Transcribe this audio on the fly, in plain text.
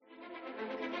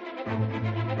Welcome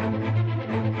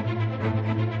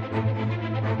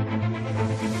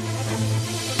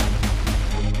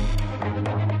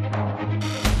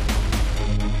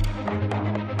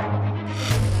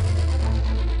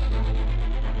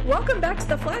back to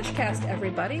the Flashcast,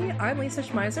 everybody. I'm Lisa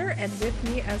Schmeiser, and with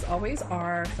me, as always,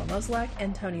 are Phil Mozolak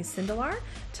and Tony Sindelar.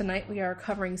 Tonight, we are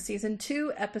covering Season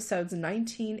 2, Episodes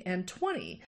 19 and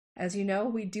 20. As you know,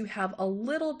 we do have a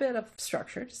little bit of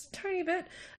structure, just a tiny bit,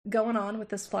 going on with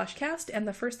this Flashcast, and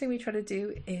the first thing we try to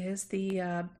do is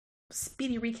the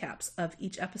speedy recaps of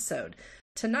each episode.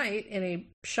 Tonight, in a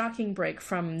shocking break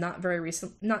from not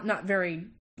very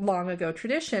long ago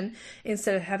tradition,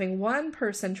 instead of having one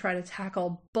person try to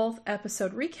tackle both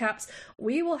episode recaps,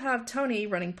 we will have Tony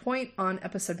running point on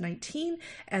episode 19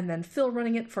 and then Phil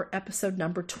running it for episode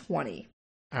number 20.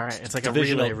 All right, it's like a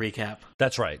relay recap.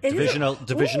 That's right.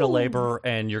 Divisional labor,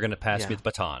 and you're going to pass me the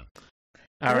baton.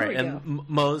 All right, and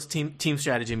Mo's team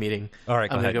strategy meeting. All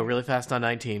right, I'm going to go really fast on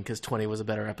 19 because 20 was a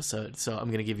better episode, so I'm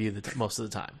going to give you most of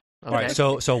the time. Okay? All right,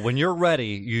 so when you're ready,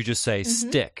 you just say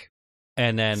stick.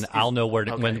 And then I'll know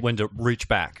when to reach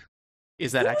back.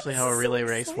 Is that actually how a relay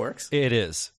race works? It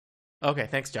is. Okay,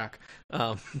 thanks, Jock.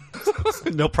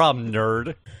 No problem,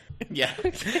 nerd. Yeah,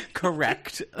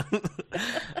 correct.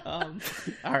 All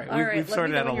right, we've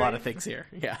sorted out a lot of things here.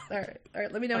 Yeah. All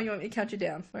right. Let me know when you want me to count you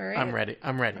down. All right. I'm ready.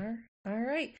 All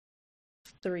right.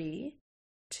 3,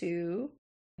 2,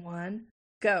 1,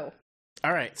 go.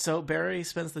 All right, so Barry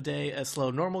spends the day a slow,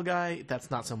 normal guy.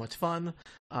 That's not so much fun.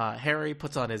 Harry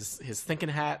puts on his thinking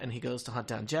hat, and he goes to hunt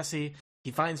down Jesse. He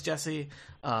finds Jesse,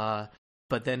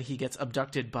 but then he gets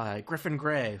abducted by Griffin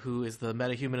Grey, who is the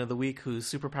metahuman of the week,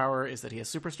 whose superpower is that he has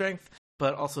super strength,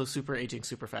 but also super aging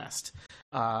super fast.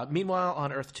 Meanwhile,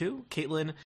 on Earth 2,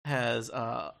 Caitlin has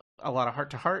a lot of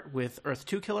heart-to-heart with Earth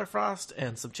 2 Killer Frost,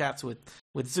 and some chats with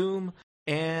Zoom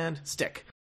and Stick.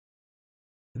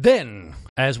 Then,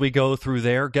 as we go through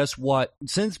there, guess what?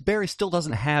 Since Barry still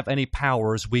doesn't have any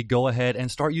powers, we go ahead and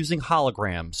start using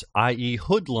holograms, i.e.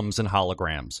 hoodlums and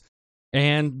holograms.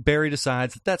 And Barry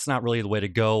decides that that's not really the way to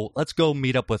go. Let's go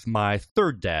meet up with my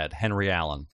third dad, Henry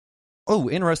Allen. Oh,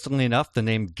 interestingly enough, the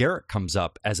name Garrett comes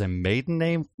up as a maiden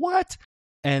name. What?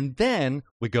 And then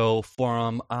we go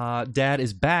from Dad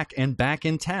is back and back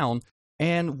in town.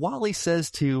 And Wally says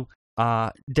to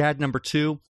Dad number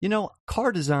 2,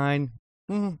 car design,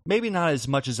 maybe not as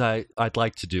much as I'd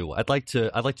like to do. I'd like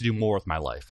to do more with my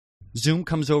life. Zoom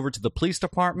comes over to the police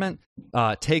department,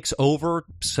 takes over,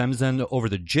 sends them over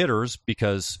the jitters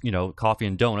because, coffee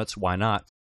and donuts, why not?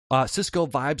 Cisco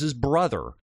vibes his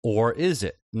brother, or is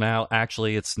it? Now,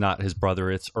 actually, it's not his brother,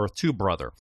 it's Earth 2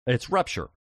 brother. It's Rupture.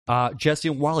 Jesse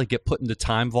and Wally get put in the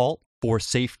time vault for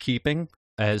safekeeping,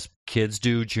 as kids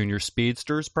do, junior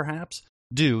speedsters perhaps.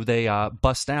 They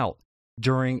bust out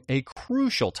during a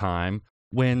crucial time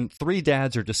when 3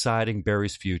 dads are deciding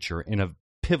Barry's future in a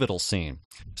pivotal scene.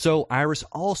 So Iris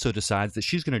also decides that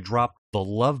she's going to drop the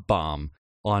love bomb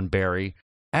on Barry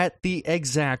at the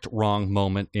exact wrong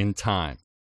moment in time.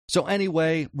 So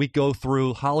anyway, we go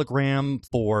through hologram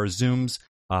for Zoom's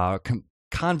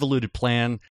convoluted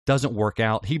plan. Doesn't work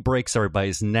out. He breaks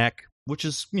everybody's neck, which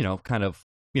is, kind of,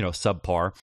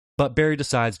 subpar. But Barry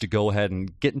decides to go ahead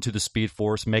and get into the Speed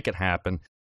Force, make it happen.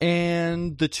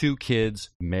 And the 2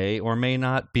 kids may or may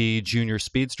not be junior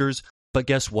speedsters, but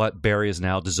guess what? Barry is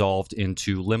now dissolved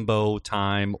into limbo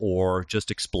time or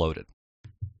just exploded.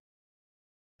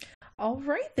 All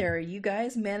right there. You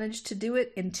guys managed to do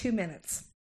it in 2 minutes.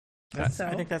 I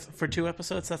think that's for 2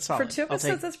 episodes. That's solid. For 2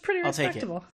 episodes, that's pretty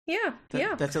respectable. Yeah.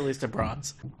 That's at least a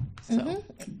bronze. So.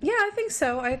 Mm-hmm. Yeah, I think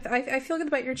so. I feel good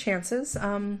about your chances.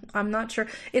 I'm not sure.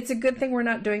 It's a good thing we're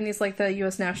not doing these like the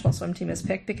U.S. national swim team is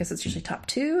picked because it's usually top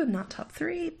 2 and not top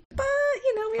 3. But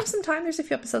we have some time. There's a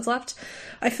few episodes left.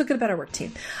 I feel good about our work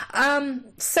team.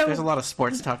 So there's a lot of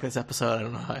sports talk this episode. I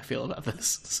don't know how I feel about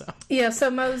this. So yeah.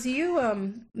 So Mose,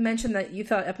 you mentioned that you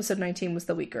thought episode 19 was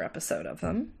the weaker episode of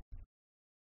them.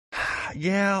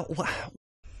 Yeah,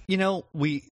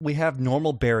 we have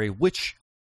normal Barry, which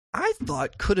I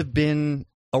thought could have been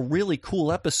a really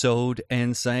cool episode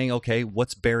and saying, okay,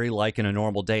 what's Barry like in a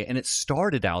normal day? And it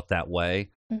started out that way.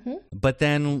 Mm-hmm. But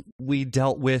then we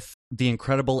dealt with the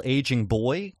incredible aging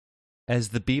boy as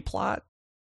the B plot.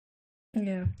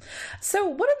 Yeah. So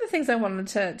one of the things I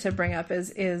wanted to bring up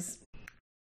is,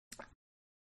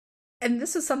 and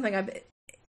this is something I've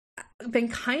been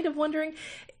kind of wondering,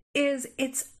 is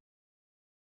it's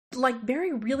like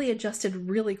Barry really adjusted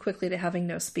really quickly to having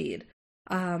no speed.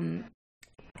 And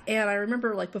And I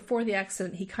remember, like, before the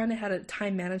accident, he kind of had a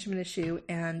time management issue,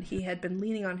 and he had been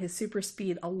leaning on his super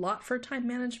speed a lot for time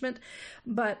management.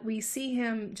 But we see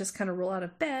him just kind of roll out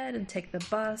of bed and take the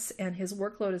bus, and his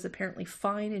workload is apparently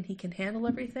fine, and he can handle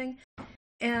everything.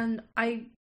 And I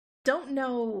don't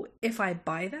know if I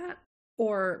buy that,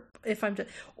 or if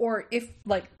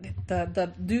like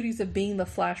the duties of being the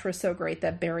Flash were so great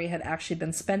that Barry had actually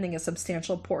been spending a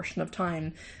substantial portion of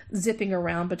time zipping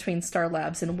around between Star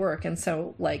Labs and work, and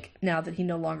so, like, now that he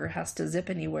no longer has to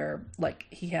zip anywhere, like,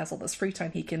 he has all this free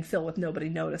time he can fill with nobody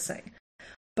noticing.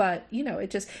 But, you know,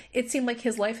 it seemed like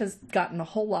his life has gotten a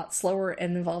whole lot slower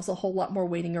and involves a whole lot more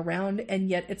waiting around, and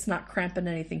yet it's not cramping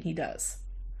anything he does.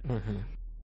 Mm-hmm.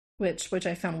 Which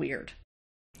I found weird.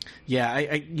 Yeah,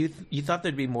 you thought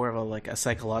there'd be more of a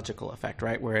psychological effect,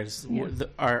 right? Whereas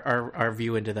our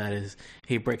view into that is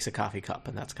he breaks a coffee cup,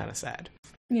 and that's kind of sad.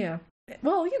 Yeah.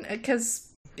 Well, you know,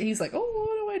 because he's like,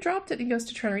 oh, I dropped it. He goes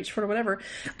to try and reach for it or whatever.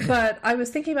 But I was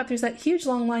thinking about, there's that huge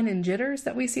long line in Jitters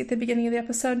that we see at the beginning of the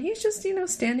episode. And he's just, you know,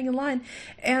 standing in line.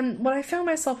 And what I found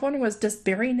myself wondering was, does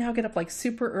Barry now get up like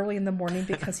super early in the morning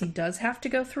because he does have to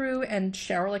go through and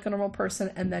shower like a normal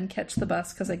person and then catch the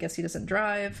bus because I guess he doesn't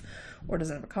drive or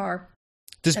doesn't have a car?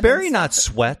 Does Barry not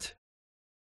sweat?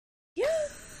 Yeah.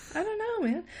 I don't know,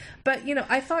 man. But, you know,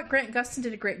 I thought Grant Gustin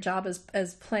did a great job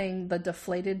as playing the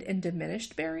deflated and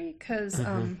diminished Barry, because,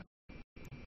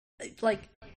 like,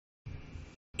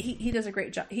 he does a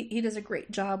great job. He does a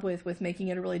great job with making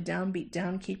it a really downbeat,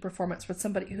 down-key performance with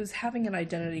somebody who's having an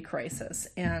identity crisis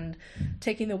and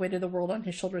taking the weight of the world on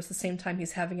his shoulders at the same time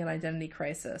he's having an identity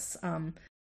crisis. And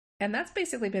that's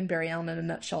basically been Barry Allen in a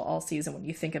nutshell all season when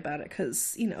you think about it,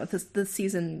 because, you know, the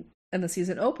season... And the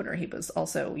season opener, he was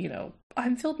also, you know,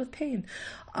 I'm filled with pain.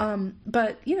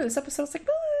 But, you know, this episode's like,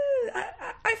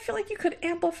 I feel like you could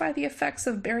amplify the effects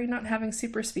of Barry not having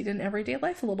super speed in everyday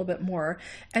life a little bit more.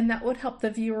 And that would help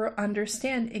the viewer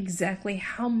understand exactly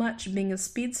how much being a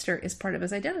speedster is part of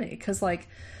his identity. Because, like,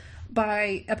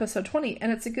 by episode 20,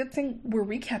 and it's a good thing we're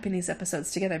recapping these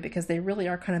episodes together because they really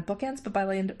are kind of bookends, but by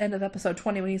the end of episode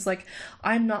 20, when he's like,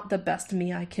 I'm not the best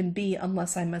me I can be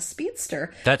unless I'm a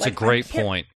speedster. That's a great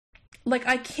point. Like,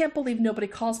 I can't believe nobody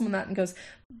calls him on that and goes,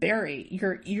 Barry,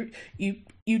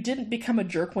 you didn't become a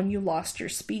jerk when you lost your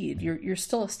speed. You're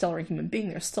still a stellar human being.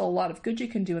 There's still a lot of good you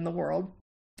can do in the world.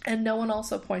 And no one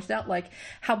also pointed out, like,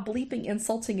 how bleeping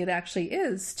insulting it actually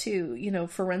is to, you know,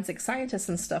 forensic scientists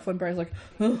and stuff when Barry's like,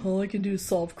 oh, all I can do is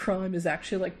solve crime is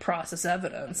actually, like, process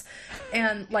evidence.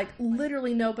 And, like,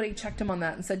 literally nobody checked him on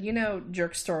that and said, you know,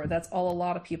 jerk store, that's all a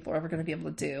lot of people are ever going to be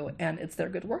able to do. And it's their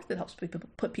good work that helps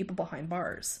put people behind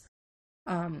bars.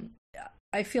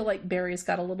 I feel like Barry's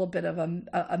got a little bit of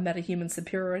a metahuman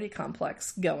superiority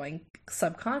complex going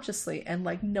subconsciously, and,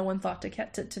 like, no one thought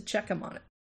to check him on it.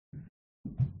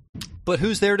 But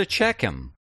who's there to check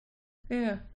him?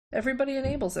 Yeah, everybody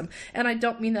enables him. And I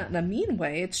don't mean that in a mean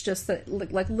way. It's just that,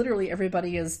 like, literally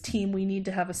everybody is team, we need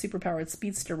to have a superpowered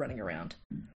speedster running around.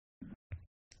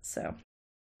 So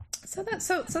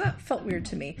that felt weird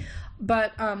to me.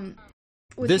 But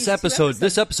this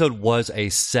episode was a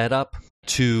setup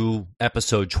to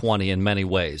episode 20 in many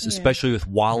ways, especially with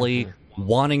Wally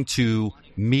wanting to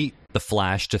meet the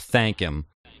Flash to thank him,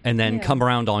 and then come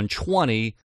around on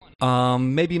 20.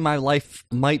 Maybe my life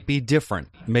might be different.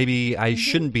 Maybe I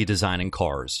shouldn't be designing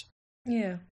cars.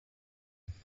 Yeah.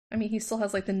 I mean, he still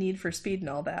has, like, the need for speed and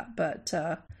all that, but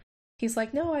he's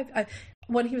like, no,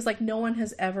 when he was like, no one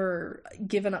has ever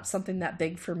given up something that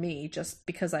big for me just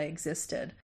because I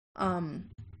existed.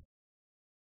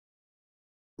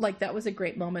 Like, that was a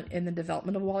great moment in the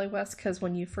development of Wally West, because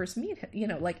when you first meet him, you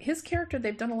know, like, his character,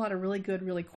 they've done a lot of really good,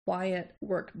 really quiet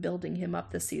work building him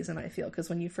up this season, I feel, because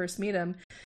when you first meet him,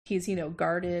 he's, you know,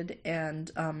 guarded and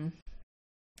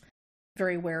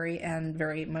very wary and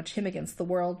very much him against the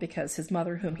world because his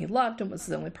mother, whom he loved and was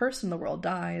the only person in the world,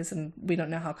 dies, and we don't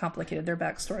know how complicated their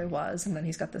backstory was. And then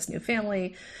he's got this new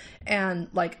family, and,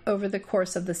 like, over the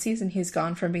course of the season, he's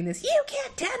gone from being this "you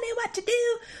can't tell me what to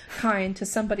do" kind to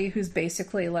somebody who's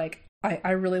basically like,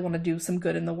 I really want to do some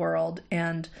good in the world,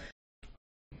 and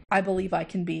I believe I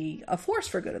can be a force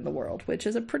for good in the world, which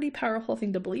is a pretty powerful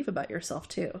thing to believe about yourself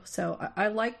too. So I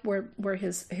like where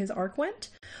his arc went,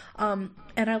 and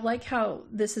I like how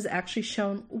this is actually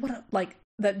shown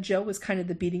that Joe was kind of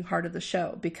the beating heart of the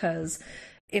show, because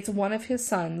it's one of his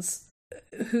sons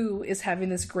who is having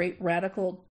this great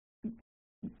radical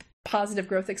positive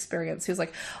growth experience, who's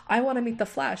like, I want to meet the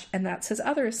Flash, and that's his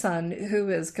other son who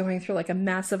is going through like a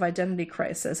massive identity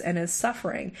crisis and is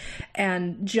suffering,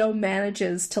 and Joe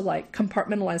manages to like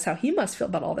compartmentalize how he must feel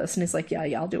about all this, and he's like, yeah,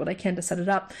 I'll do what I can to set it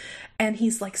up, and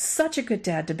he's like such a good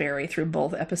dad to Barry through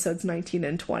both episodes 19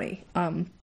 and 20.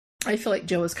 I feel like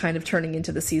Joe is kind of turning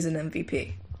into the season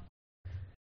MVP.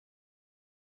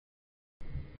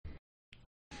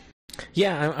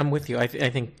 Yeah, I'm with you. I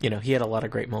think, you know, he had a lot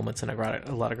of great moments and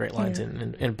a lot of great lines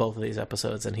in both of these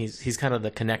episodes, and he's kind of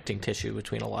the connecting tissue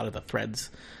between a lot of the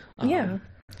threads. And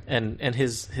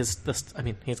his I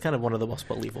mean, he's kind of one of the most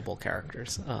believable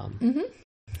characters.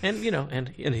 And you know, and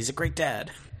he's a great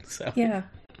dad. So yeah.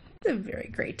 A very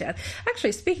great dad.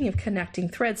 Actually, speaking of connecting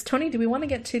threads, Tony, do we want to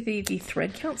get to the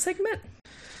thread count segment?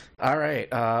 All right.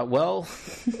 Well,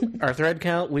 our thread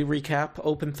count, we recap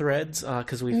open threads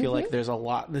because we feel like there's a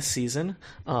lot this season.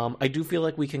 I do feel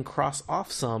like we can cross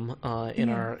off some in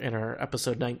our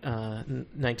episode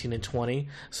 19 and 20.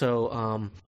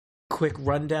 So quick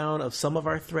rundown of some of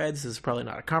our threads. This is probably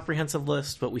not a comprehensive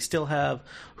list, but we still have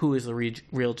who is the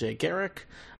real Jay Garrick,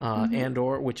 and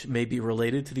or which may be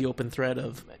related to the open thread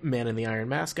of Man in the Iron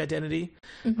Mask identity.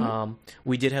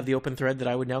 We did have the open thread that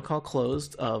I would now call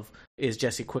closed of, is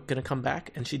Jessie Quick going to come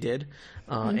back? And she did,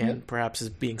 and perhaps is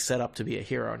being set up to be a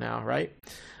hero now, right?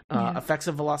 Effects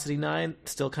of Velocity 9,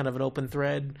 still kind of an open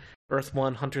thread. Earth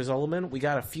 1, Hunter Zolomon. We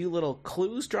got a few little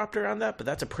clues dropped around that, but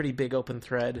that's a pretty big open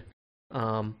thread.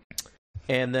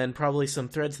 And then probably some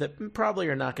threads that probably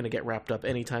are not going to get wrapped up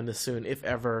anytime this soon, if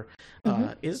ever.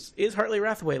 Is Hartley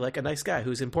Rathaway like a nice guy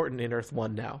who's important in Earth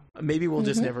 1 now? Maybe we'll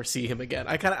just never see him again.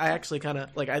 I actually kind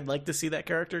of like, I'd like to see that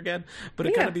character again, but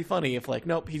it'd kind of be funny if like,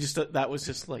 nope, he's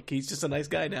just a nice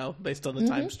guy now based on the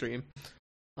time stream.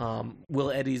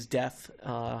 Will Eddie's death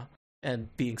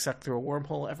and being sucked through a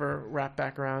wormhole ever wrap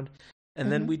back around? And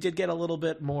then we did get a little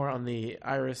bit more on the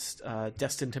Iris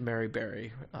destined to marry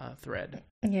Barry thread.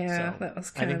 Yeah, so that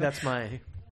was I think that's my...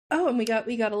 Oh, and we got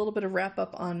a little bit of wrap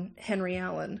up on Henry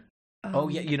Allen. Oh,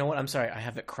 yeah, you know what? I'm sorry. I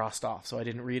have it crossed off, so I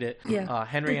didn't read it. Yeah.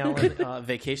 Henry Allen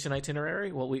vacation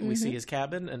itinerary. Well, we see his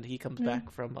cabin, and he comes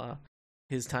back from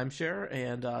his timeshare.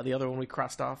 And the other one we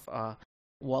crossed off,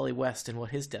 Wally West and what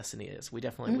his destiny is. We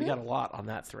definitely we got a lot on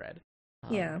that thread.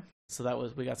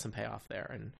 So we got some payoff there.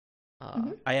 And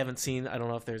I haven't seen, I don't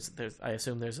know if there's I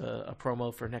assume there's a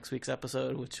promo for next week's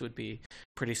episode, which would be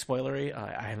pretty spoilery.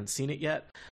 I haven't seen it yet,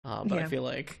 but I feel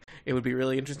like it would be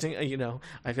really interesting. You know,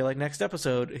 I feel like next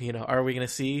episode, you know, are we going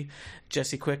to see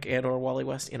Jessie Quick and or Wally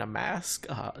West in a mask?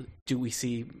 Do we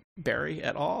see Barry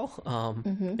at all?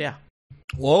 Yeah.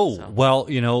 Whoa. So. Well,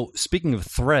 you know, speaking of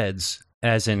threads,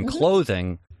 as in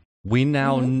clothing, we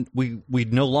now we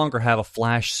no longer have a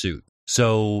Flash suit,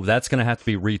 so that's going to have to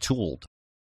be retooled.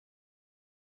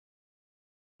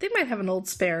 They might have an old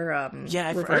spare I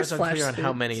was unclear on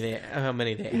how many they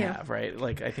have, right?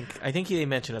 Like I think they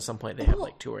mentioned at some point they have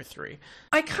like 2 or 3.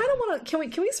 I kind of want to.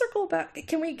 Can we circle back?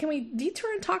 Can we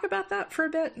detour and talk about that for a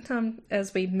bit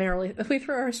as we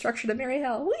throw our structure to merry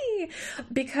hell?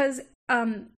 Because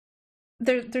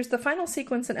there's the final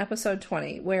sequence in episode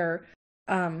 20 where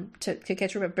to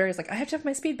catch Rupert, Barry's like, I have to have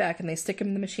my speed back, and they stick him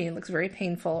in the machine. It looks very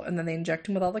painful, and then they inject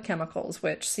him with all the chemicals,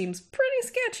 which seems pretty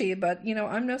sketchy, but you know,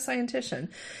 I'm no scientician.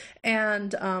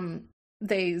 And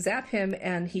they zap him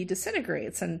and he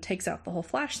disintegrates and takes out the whole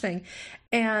Flash thing.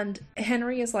 And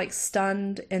Henry is like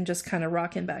stunned and just kind of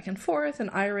rocking back and forth, and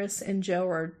Iris and Joe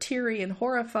are teary and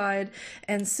horrified,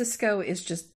 and Cisco is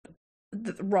just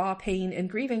the raw pain and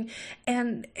grieving,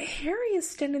 and Harry is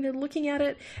standing there looking at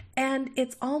it, and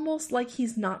it's almost like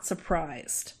he's not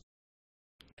surprised.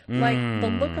 Like the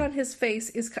look on his face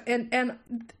is,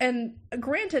 and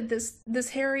granted, this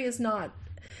Harry is not.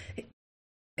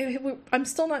 I'm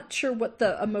still not sure what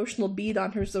the emotional beat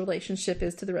on his relationship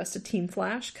is to the rest of Team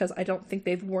Flash, because I don't think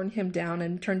they've worn him down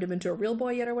and turned him into a real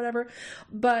boy yet or whatever.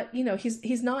 But you know,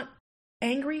 he's not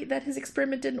angry that his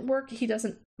experiment didn't work. He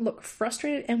doesn't look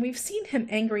frustrated, and we've seen him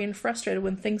angry and frustrated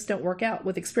when things don't work out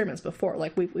with experiments before.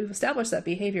 Like we've established that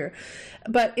behavior,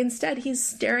 but instead he's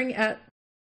staring at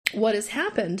what has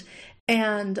happened,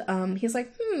 and he's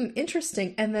like,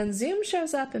 interesting. And then Zoom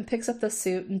shows up and picks up the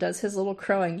suit and does his little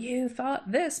crowing, you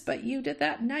thought this, but you did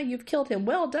that, now you've killed him,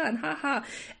 well done, haha,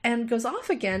 and goes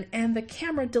off again, and the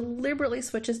camera deliberately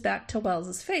switches back to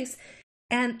Wells's face.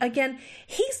 And again,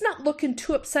 he's not looking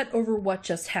too upset over what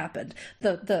just happened.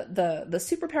 The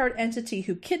superpowered entity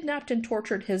who kidnapped and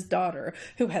tortured his daughter,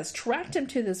 who has tracked him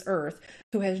to this Earth,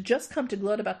 who has just come to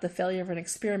gloat about the failure of an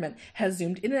experiment, has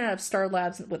zoomed in and out of Star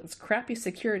Labs with its crappy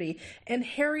security, and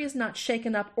Harry is not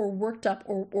shaken up or worked up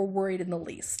or worried in the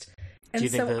least.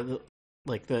 And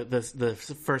Like the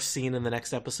first scene in the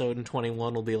next episode in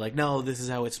 21 will be like, no, this is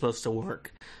how it's supposed to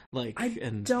work. Like,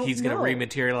 and he's going to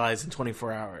rematerialize in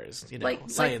 24 hours. You know,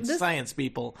 science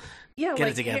people, get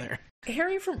it together.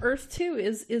 Harry from Earth 2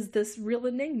 is this real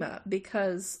enigma,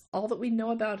 because all that we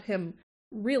know about him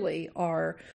really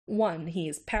are, 1, he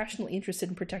is passionately interested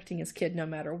in protecting his kid no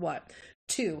matter what.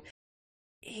 2,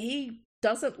 he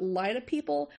doesn't lie to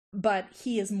people, but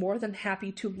he is more than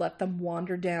happy to let them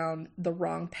wander down the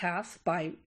wrong path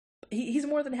he's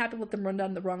more than happy to let them run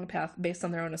down the wrong path based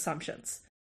on their own assumptions.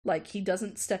 Like, he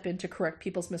doesn't step in to correct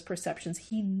people's misperceptions.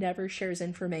 He never shares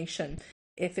information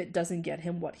if it doesn't get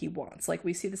him what he wants. Like,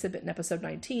 we see this a bit in episode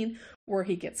 19, where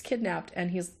he gets kidnapped, and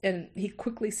he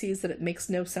quickly sees that it makes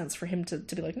no sense for him to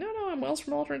be like, no, I'm Wells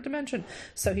from alternate dimension.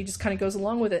 So he just kind of goes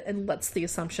along with it and lets the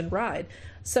assumption ride.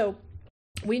 So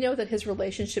we know that his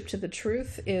relationship to the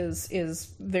truth is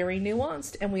very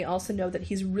nuanced, and we also know that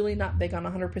he's really not big on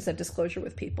 100% disclosure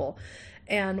with people.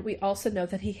 And we also know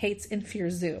that he hates and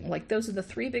fears Zoom. Like, those are the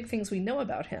 3 big things we know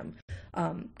about him.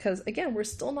 Because, again, we're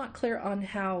still not clear on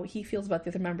how he feels about the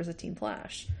other members of Team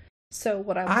Flash. So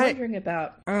what I'm wondering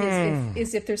about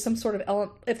is if there's some sort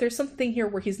of if there's something here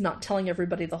where he's not telling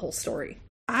everybody the whole story.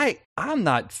 I'm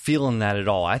not feeling that at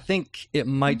all. I think it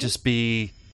might just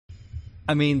be...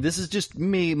 I mean, this is just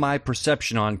my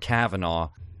perception on Kavanaugh.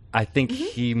 I think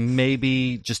he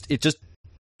maybe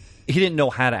he didn't know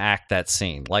how to act that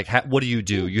scene. Like, what do?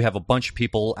 You have a bunch of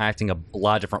people acting a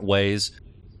lot of different ways,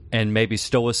 and maybe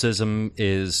stoicism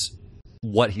is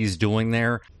what he's doing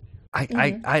there.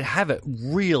 I have a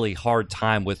really hard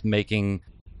time with making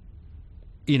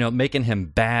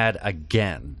him bad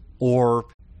again, or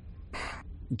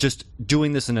just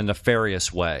doing this in a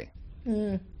nefarious way.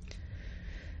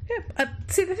 Yeah,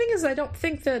 see, the thing is, I don't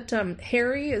think that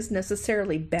Harry is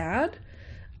necessarily bad.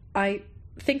 I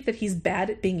think that he's bad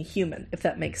at being a human, if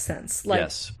that makes sense. Like,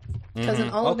 yes. Because in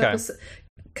all of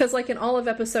in all of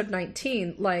episode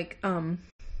 19, like,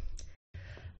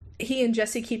 he and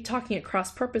Jesse keep talking at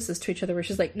cross purposes to each other, where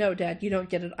she's like, no, Dad, you don't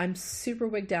get it. I'm super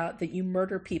wigged out that you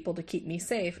murder people to keep me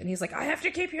safe. And he's like, I have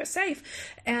to keep you safe.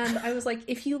 And I was like,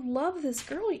 if you love this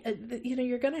girl,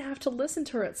 you're going to have to listen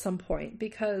to her at some point,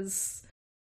 because...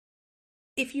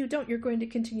 if you don't, you're going to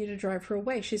continue to drive her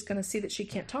away. She's going to see that she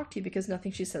can't talk to you because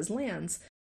nothing she says lands.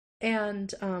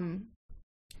 And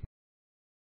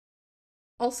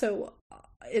also,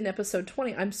 in episode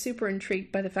 20, I'm super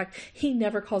intrigued by the fact he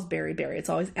never calls Barry Barry. It's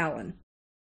always Alan.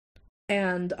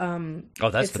 And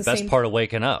that's the best part of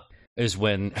waking up, is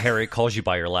when Harry calls you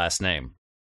by your last name.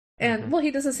 And, well,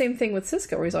 he does the same thing with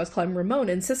Cisco, where he's always calling him Ramon,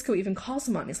 and Cisco even calls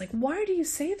him on. He's like, why do you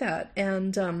say that?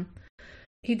 And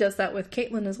he does that with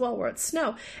Caitlin as well, where it's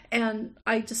Snow. And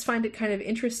I just find it kind of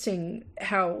interesting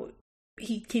how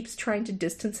he keeps trying to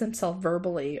distance himself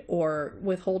verbally or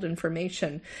withhold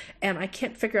information. And I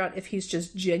can't figure out if he's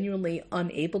just genuinely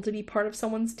unable to be part of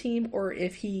someone's team, or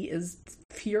if he is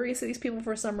furious at these people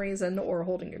for some reason, or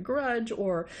holding a grudge,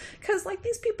 or... because, like,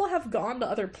 these people have gone to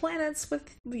other planets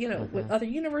with, with other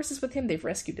universes with him. They've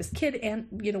rescued his kid and,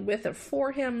 with or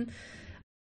for him.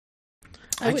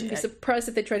 I wouldn't be surprised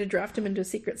if they tried to draft him into a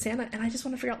Secret Santa, and I just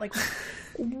want to figure out, like,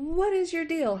 what is your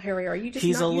deal, Harry? Are you just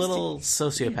He's not a little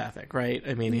sociopathic, right?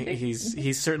 I mean,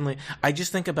 he's certainly... I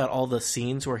just think about all the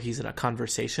scenes where he's in a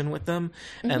conversation with them,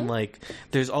 and, like,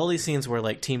 there's all these scenes where,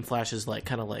 like, Team Flash is, like,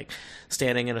 kind of, like,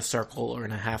 standing in a circle or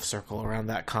in a half circle around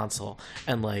that console,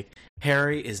 and, like,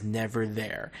 Harry is never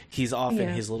there. He's off in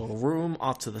his little room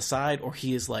off to the side, or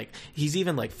he's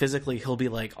even, like, physically, he'll be,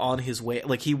 like, on his way...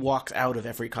 like, he walks out of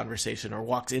every conversation, or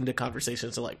walks into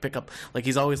conversations to, like, pick up... like,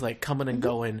 he's always, like, coming and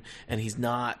going, and he's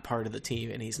not part of the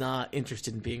team, and he's not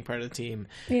interested in being part of the team,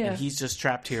 and he's just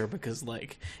trapped here because,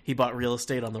 like, he bought real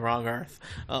estate on the wrong Earth,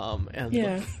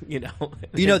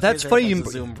 that's funny. You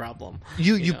Zoom problem.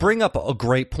 You bring up a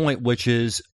great point, which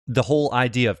is the whole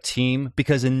idea of team,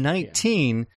 because in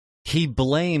 19 he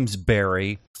blames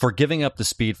Barry for giving up the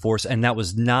Speed Force, and that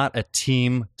was not a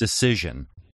team decision,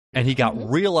 and he got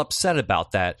real upset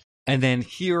about that. And then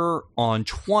here on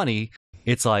 20,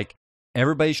 it's like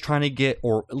everybody's trying to get,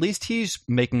 or at least he's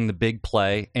making the big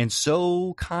play, and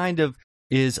so kind of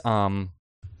is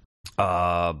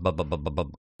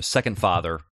second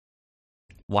father.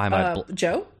 Why am I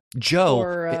Joe?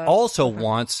 Joe also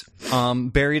wants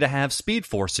Barry to have Speed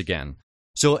Force again.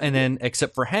 So, and then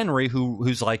except for Henry,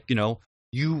 who's like,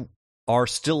 you are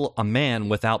still a man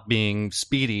without being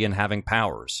speedy and having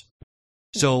powers.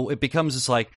 So it becomes this,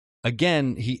 like,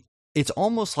 again, it's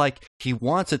almost like he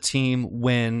wants a team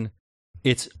when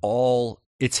it's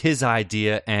his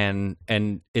idea and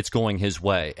it's going his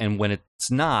way, and when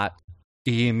it's not,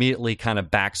 he immediately kind of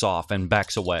backs off and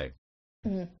backs away.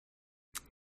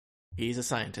 He's a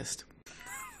scientist.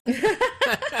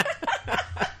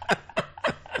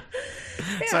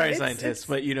 Sorry, scientist,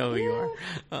 but you know who you are.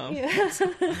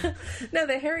 No,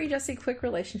 the Harry Jesse Quick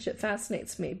relationship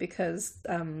fascinates me because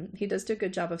he does do a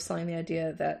good job of selling the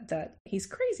idea that he's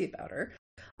crazy about her.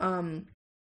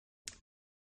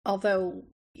 Although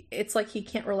it's like he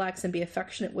can't relax and be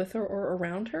affectionate with her or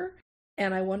around her.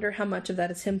 And I wonder how much of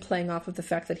that is him playing off of the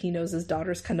fact that he knows his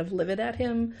daughter's kind of livid at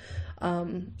him,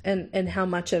 and how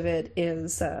much of it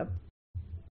is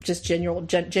just genuine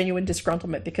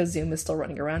disgruntlement because Zoom is still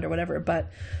running around or whatever. But,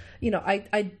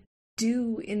 I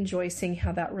do enjoy seeing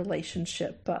how that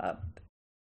relationship,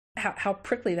 how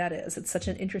prickly that is. It's such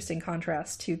an interesting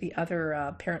contrast to the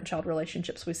other parent-child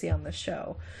relationships we see on this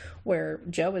show, where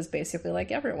Joe is basically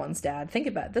like everyone's dad. Think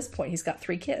about it, at this point, he's got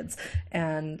 3 kids,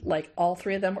 and like all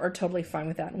 3 of them are totally fine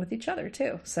with that and with each other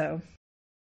too. So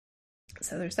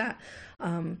there's that.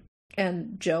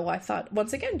 And Joe, I thought,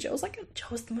 once again, Joe's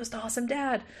the most awesome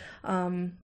dad.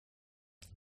 And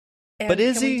but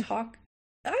is he?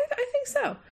 I think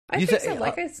so. I think so.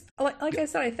 Like I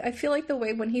said, I feel like the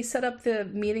way when he set up the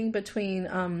meeting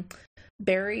between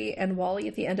Barry and Wally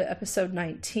at the end of episode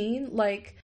 19,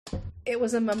 like it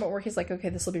was a moment where he's like, okay,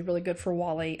 this will be really good for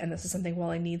Wally, and this is something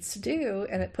Wally needs to do,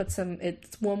 and it puts him.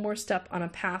 It's one more step on a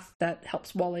path that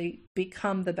helps Wally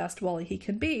become the best Wally he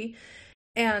can be,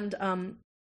 and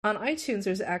on iTunes,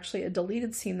 there's actually a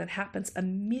deleted scene that happens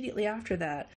immediately after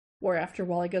that, where after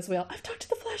Wally goes away, I've talked to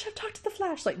the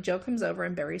Flash. Like, Joe comes over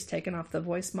and Barry's taken off the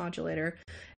voice modulator,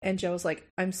 and Joe's like,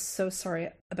 I'm so sorry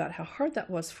about how hard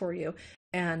that was for you,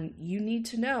 and you need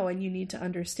to know and you need to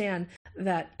understand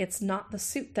that it's not the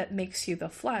suit that makes you the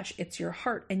Flash, it's your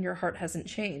heart, and your heart hasn't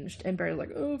changed. And Barry's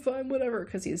like, oh, fine, whatever,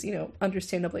 because he's,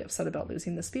 understandably upset about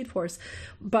losing the Speed Force.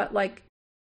 But, like,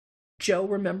 Joe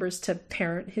remembers to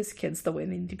parent his kids the way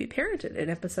they need to be parented in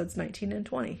episodes 19 and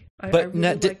 20. I really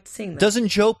liked seeing that. Doesn't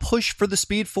Joe push for the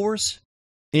Speed Force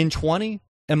in 20?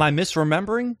 Am I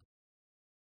misremembering?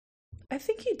 I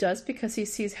think he does because he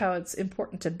sees how it's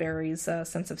important to Barry's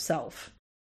sense of self.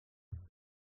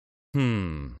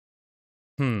 Yeah.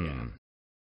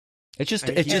 It's just,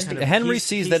 I mean, Henry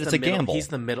sees that it's a gamble. He's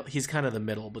the middle. He's kind of the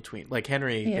middle between. Like,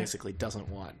 Henry basically doesn't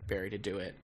want Barry to do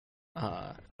it.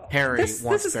 Harry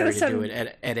wants Barry to do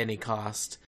it at any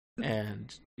cost,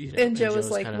 and Joe is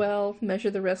like, well,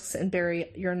 measure the risks, and Barry,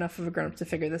 you're enough of a grown-up to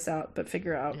figure this out, but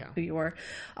figure out who you are.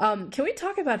 Can we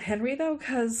talk about Henry though?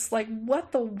 Because like,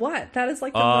 what that is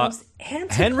like the most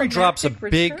anticlimactic Henry drops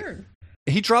return.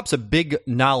 He drops a big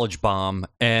knowledge bomb,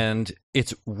 and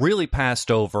it's really passed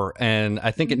over, and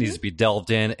I think it needs to be delved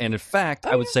in. And in fact,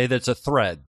 I would say that it's a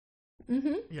thread.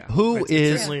 Mm-hmm. Yeah,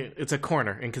 it's a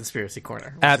corner in Conspiracy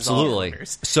Corner. Absolutely.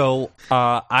 So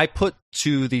I put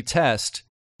to the test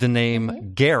the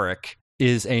name Garrick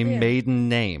is a maiden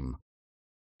name.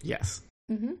 Yes.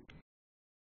 Mm-hmm.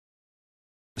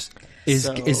 Is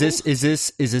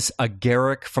this a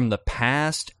Garrick from the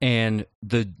past, and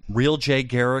the real Jay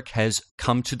Garrick has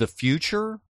come to the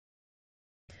future?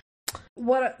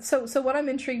 What I'm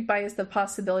intrigued by is the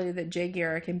possibility that Jay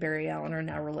Garrick and Barry Allen are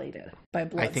now related by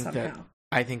blood somehow.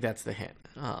 I think that's the hint.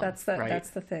 That's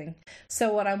the thing.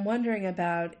 So what I'm wondering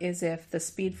about is if the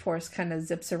Speed Force kind of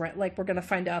zips around, like we're going to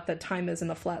find out that time isn't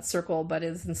a flat circle, but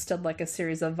is instead like a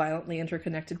series of violently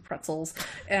interconnected pretzels.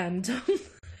 And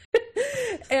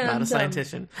not a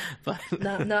scientist, but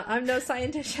no, I'm no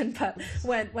scientist.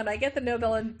 But when I get the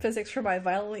Nobel in physics for my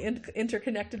violently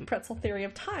interconnected pretzel theory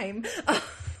of time.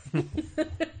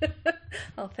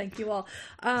 Oh, thank you all.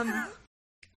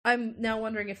 I'm now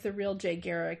wondering if the real Jay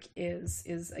Garrick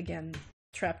is again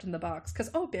trapped in the box, because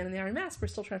Ben in the Iron Mask, we're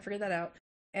still trying to figure that out,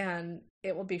 and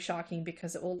it will be shocking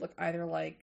because it will look either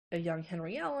like a young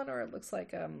Henry Allen or it looks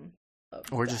like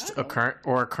or just a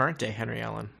current day Henry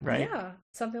Allen, right? Yeah,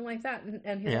 something like that.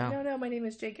 And he's like, no, my name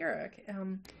is Jay Garrick.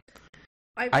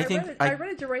 I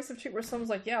read a derisive tweet where someone's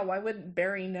like, yeah, why wouldn't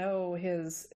Barry know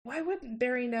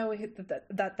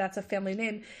that that's a family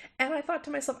name? And I thought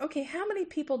to myself, okay, how many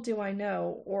people do I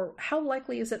know, or how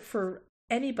likely is it for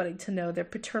anybody to know their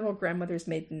paternal grandmother's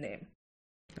maiden name?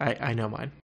 I know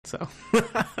mine, so.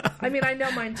 I mean, I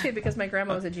know mine too because my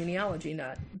grandma was a genealogy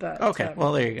nut. But okay,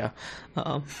 well there you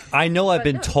go. I know I've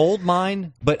been told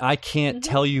mine, but I can't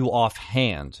tell you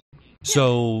offhand.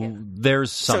 So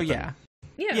there's something. So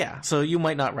yeah, so you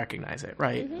might not recognize it,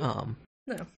 right? Mm-hmm.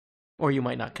 No. Or you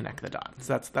might not connect the dots.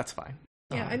 That's fine.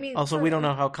 Yeah, I mean... Also, we don't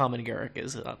know how common Garrick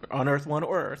is on Earth 1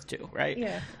 or Earth 2, right?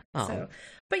 Yeah,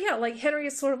 But yeah, like, Henry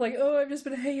is sort of like, I've just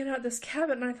been hanging out at this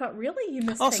cabin, and I thought, really? You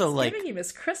miss Thanksgiving? You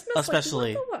miss Christmas?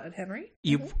 Especially... Like, what, Henry?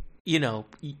 you know,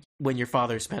 when your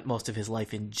father spent most of his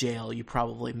life in jail, you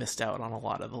probably missed out on a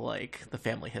lot of the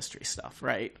family history stuff,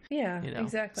 right? Yeah, you know?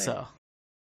 exactly. So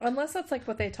unless that's like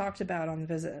what they talked about on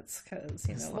visits,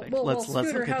 because like, well, let's Scooter,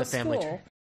 look at the how's family school?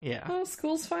 Yeah. Oh,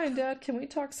 school's fine, Dad. Can we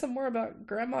talk some more about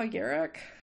Grandma Garrick?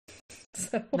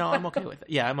 So, No, I'm okay with it.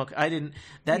 Yeah, I'm okay.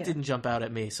 Didn't jump out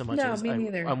at me so much No, as me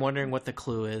neither. I'm wondering what the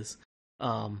clue is.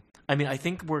 I mean, I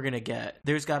think we're gonna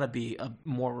there's got to be a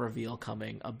more reveal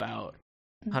coming about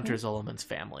Hunter Zolomond's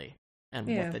family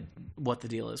and what the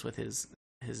deal is with his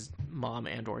mom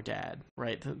and or dad,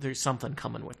 right? There's something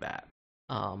coming with that.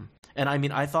 And I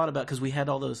mean, I thought about, because we had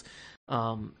all those,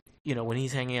 you know, when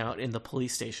he's hanging out in the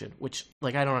police station, which,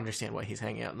 like, I don't understand why he's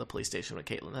hanging out in the police station with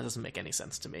Caitlin. That doesn't make any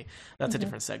sense to me. That's a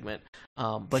different segment.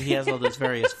 But he has all those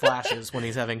various flashes when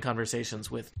he's having conversations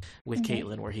with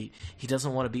Caitlin, where he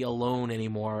doesn't want to be alone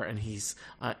anymore, and he's,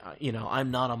 you know,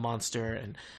 I'm not a monster,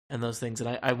 and those things.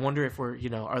 And I wonder if we're, you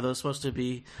know, are those supposed to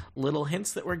be little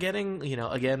hints that we're getting? You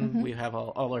know, again, we have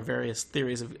all our various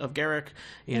theories of Garrick.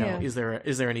 You know, is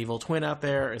there an evil twin out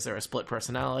there? Is there a split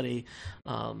personality?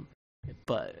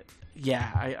 But yeah,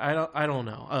 I don't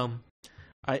know.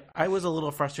 I was a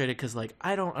little frustrated because, like,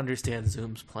 I don't understand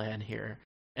Zoom's plan here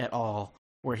at all,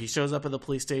 where he shows up at the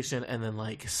police station and then,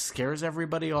 like, scares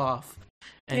everybody off,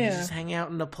 and he's just hanging out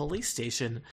in a police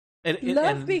station.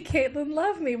 Love me, Caitlin,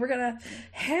 love me. We're gonna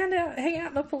hang out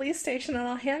in the police station, and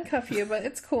I'll handcuff you. But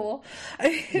it's cool.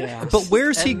 Yeah. But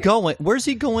where's he going? Where's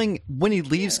he going when he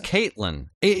leaves Caitlin?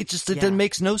 It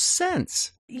makes no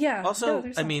sense. Yeah. Also,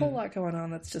 there's a whole lot going on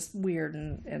that's just weird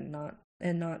and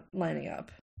not lining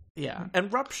up. Yeah,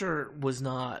 and Rupture was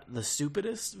not the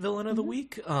stupidest villain of the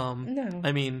week. No.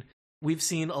 I mean, we've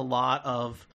seen a lot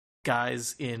of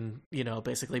guys in, you know,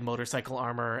 basically motorcycle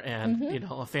armor and, you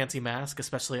know, a fancy mask,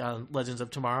 especially on Legends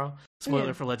of Tomorrow.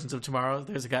 Spoiler for Legends of Tomorrow,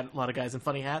 there's a lot of guys in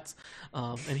funny hats.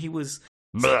 And he was,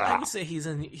 so I would say he's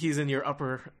in your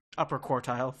upper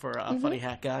quartile for funny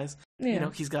hat guys. You know,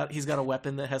 he's got a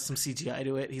weapon that has some CGI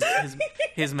to it.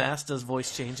 His mask does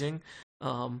voice changing.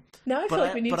 Now I feel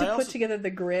like we need to put together the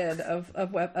grid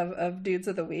of dudes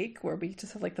of the week, where we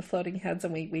just have, like, the floating heads,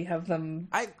 and we have them.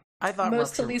 I thought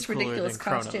most Rupture to least was cooler ridiculous than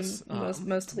Kronos. costume,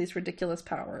 most to least ridiculous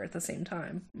power at the same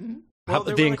time. Well,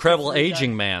 the incredible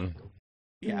aging man.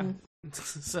 Yeah.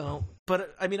 So,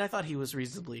 but I mean, I thought he was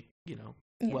reasonably, you know,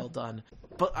 well done.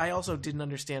 But I also didn't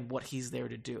understand what he's there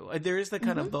to do. There is the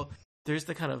kind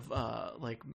of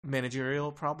like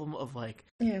managerial problem of, like,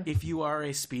 if you are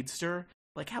a speedster,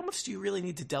 like, how much do you really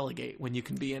need to delegate when you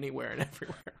can be anywhere and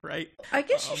everywhere, right? I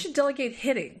guess you should delegate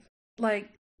hitting.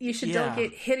 Like, you should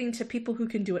delegate hitting to people who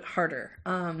can do it harder.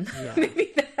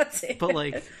 Maybe that's it.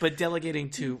 But delegating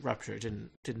to Rupture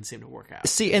didn't seem to work out.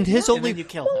 See, and his only, and then you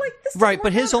killed him. Like, this right?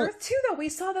 But his on Earth 2, though, we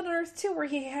saw that on Earth 2, where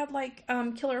he had, like,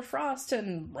 Killer Frost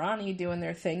and Ronnie doing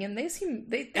their thing, and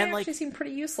they actually seem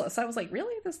pretty useless. I was like,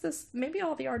 really? This maybe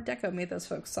all the Art Deco made those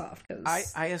folks soft.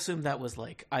 Cause... I assumed that was,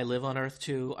 like, I live on Earth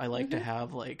 2. I like to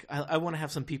have, like, I want to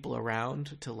have some people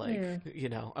around to, like, you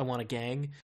know, I want a gang.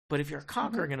 But if you're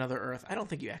conquering another Earth, I don't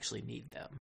think you actually need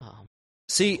them.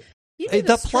 See,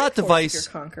 the plot device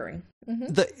you're conquering.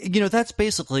 You know, that's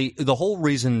basically the whole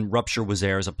reason Rupture was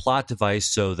there, as a plot device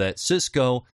so that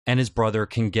Cisco and his brother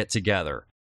can get together.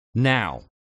 Now,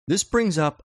 this brings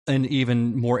up an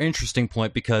even more interesting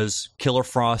point, because Killer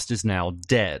Frost is now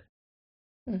dead.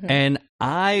 And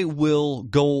I will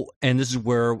go, and this is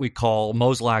where we call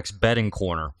Mozolak's betting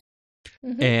corner.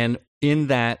 And in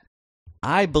that,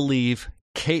 I believe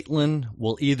Caitlin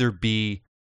will either be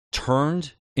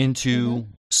turned into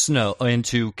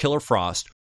into Killer Frost,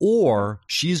 or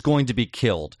she's going to be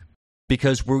killed,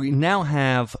 because we now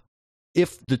have,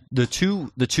 if the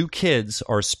two kids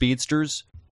are speedsters,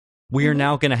 we are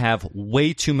now going to have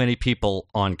way too many people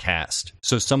on cast,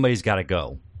 so somebody's got to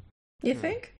go. You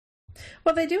think?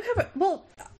 Well, they do have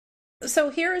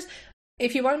so here's,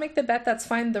 if you want to make the bet, that's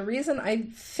fine. The reason I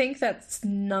think that's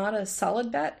not a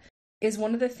solid bet is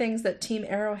one of the things that Team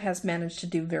Arrow has managed to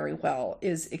do very well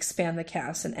is expand the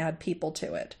cast and add people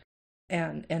to it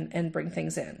and bring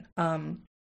things in.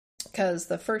 Because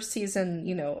the first season,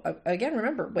 you know, again,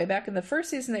 remember, way back in the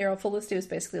first season, the Arrow Felicity was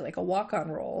basically like a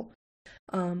walk-on role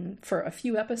for a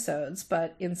few episodes,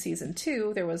 but in season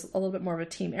 2, there was a little bit more of a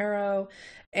Team Arrow,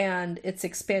 and it's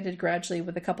expanded gradually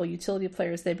with a couple utility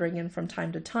players they bring in from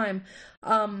time to time.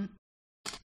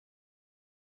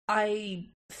 I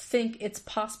think it's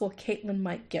possible Caitlin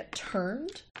might get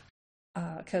turned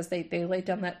because they laid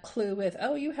down that clue with,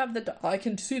 oh, you have I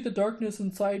can see the darkness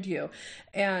inside you.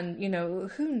 And,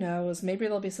 who knows, maybe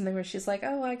there'll be something where she's like,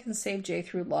 oh, I can save Jay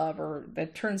through love, or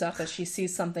it turns out that she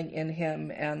sees something in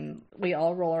him, and we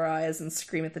all roll our eyes and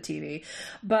scream at the TV.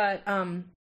 But,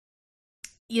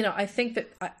 I think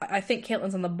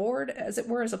Caitlyn's on the board, as it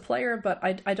were, as a player, but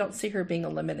I don't see her being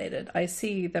eliminated. I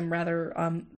see them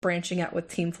rather branching out with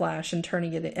Team Flash and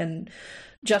turning it and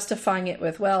justifying it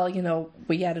with, well,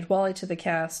 we added Wally to the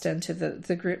cast and to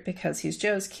the group because he's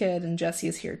Joe's kid and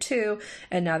Jesse's here too.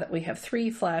 And now that we have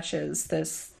 3 Flashes,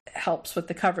 this helps with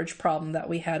the coverage problem that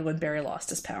we had when Barry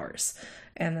lost his powers.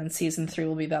 And then season 3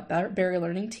 will be about Barry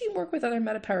learning teamwork with other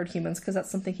meta-powered humans, because that's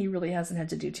something he really hasn't had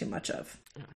to do too much of.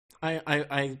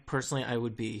 I personally, I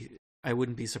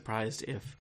wouldn't be surprised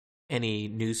if any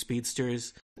new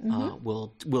speedsters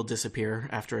will disappear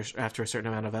after a certain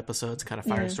amount of episodes, kind of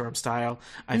Firestorm style.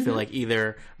 I feel like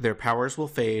either their powers will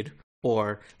fade,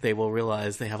 or they will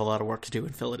realize they have a lot of work to do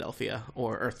in Philadelphia,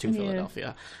 or Earth 2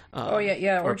 Philadelphia.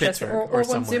 Or Jesse, or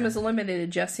when Zoom is eliminated,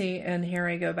 Jesse and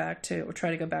Harry try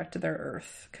to go back to their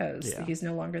Earth, because he's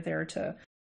no longer there to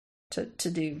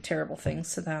do terrible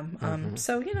things to them.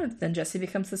 So then Jesse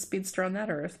becomes the speedster on that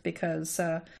Earth, because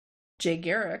Jay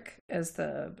Garrick as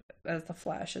the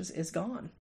Flash is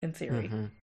gone, in theory.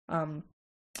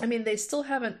 They still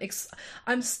haven't.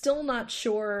 I'm still not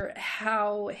sure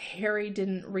how Harry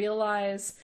didn't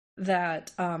realize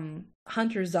that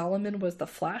Hunter Zolomon was the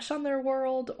Flash on their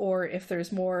world, or if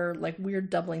there's more like weird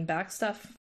doubling back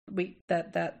stuff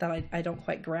that I don't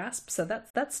quite grasp. So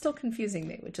that's still confusing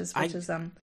me, which is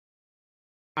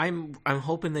I'm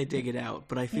hoping they dig it out,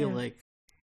 but I feel like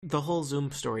the whole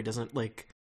Zoom story doesn't like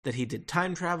that he did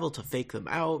time travel to fake them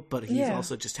out, but he's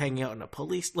also just hanging out in a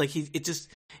police. Like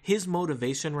his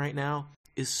motivation right now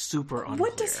is super unclear.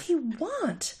 What does he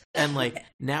want? And like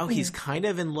now he's kind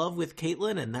of in love with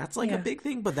Caitlyn, and that's like a big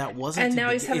thing. But that wasn't. And now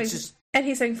he's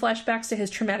having flashbacks to his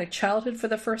traumatic childhood for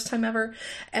the first time ever,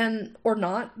 or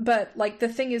not. But like the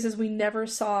thing is we never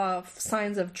saw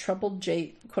signs of troubled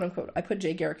Jay, quote unquote. I put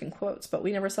Jay Garrick in quotes, but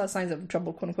we never saw signs of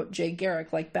troubled, quote unquote, Jay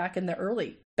Garrick like back in the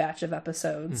early batch of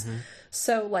episodes.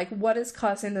 So like, what is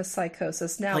causing this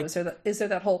psychosis now? Like, is there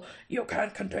that whole you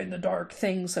can't contain the dark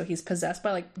thing? So he's possessed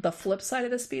by like the flip side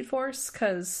of the Speed Force,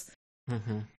 because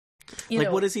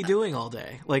what is he doing all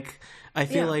day? Like I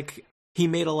feel like he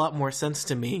made a lot more sense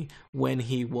to me when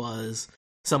he was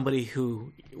somebody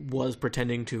who was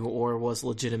pretending to, or was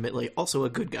legitimately also a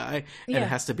good guy, and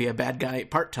has to be a bad guy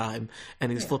part-time,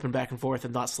 and he's flipping back and forth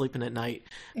and not sleeping at night.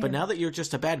 But now that you're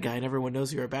just a bad guy and everyone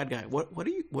knows you're a bad guy, what are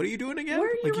you doing again? Where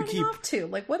are you running off to?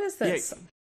 Like, what is this?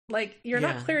 Like, you're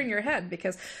not clearing your head,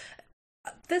 because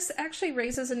this actually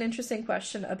raises an interesting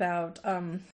question about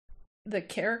the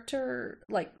character,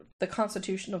 like the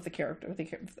constitution of the character,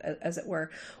 as it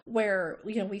were, where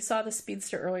we saw the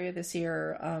speedster earlier this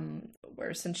year,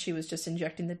 where since she was just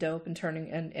injecting the dope and turning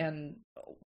and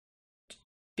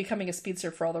becoming a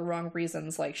speedster for all the wrong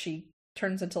reasons, like she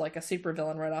turns into like a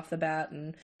supervillain right off the bat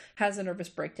and has a nervous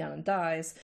breakdown and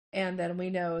dies. And then we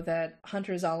know that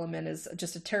Hunter Zolomon is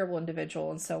just a terrible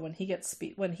individual, and so when he gets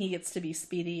to be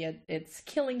speedy, it's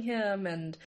killing him,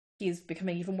 and he's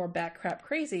becoming even more batcrap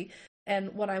crazy.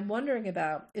 And what I'm wondering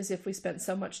about is if we spent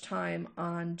so much time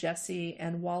on Jesse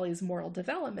and Wally's moral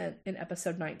development in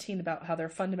episode 19 about how they're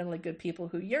fundamentally good people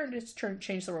who yearn to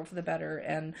change the world for the better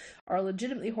and are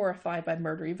legitimately horrified by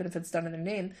murder, even if it's done in their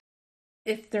name,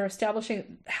 if they're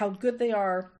establishing how good they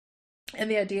are. And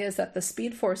the idea is that the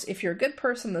Speed Force, if you're a good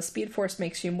person, the Speed Force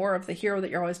makes you more of the hero that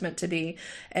you're always meant to be.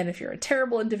 And if you're a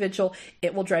terrible individual,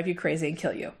 it will drive you crazy and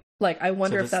kill you. Like, I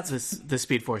wonder if that's... The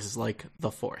Speed Force is like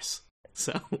the Force.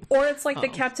 So, or it's like the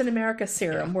Captain America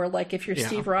serum, where like if you're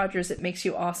Steve Rogers, it makes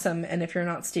you awesome, and if you're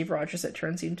not Steve Rogers, it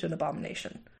turns you into an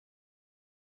abomination.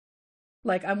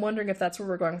 Like, I'm wondering if that's where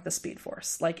we're going with the Speed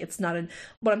Force. Like, it's not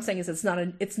what I'm saying is it's not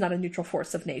a neutral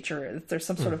force of nature. There's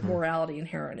some sort of morality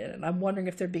inherent in it. And I'm wondering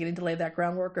if they're beginning to lay that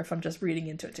groundwork, or if I'm just reading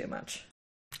into it too much.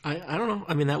 I don't know.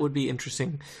 I mean, that would be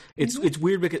interesting. It's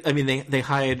weird because, I mean, they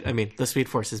hide, I mean, the Speed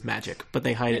Force is magic, but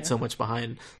they hide it so much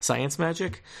behind science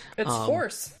magic. It's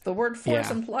force. The word force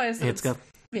implies that it's got...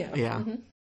 Yeah.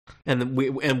 And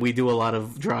we do a lot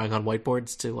of drawing on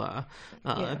whiteboards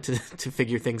to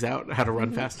figure things out, how to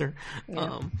run faster.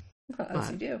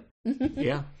 As you do.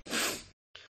 Yeah.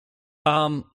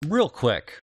 Real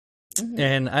quick.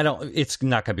 And it's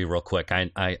not going to be real quick.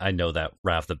 I know that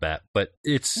right off the bat, but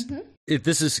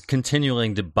this is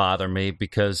continuing to bother me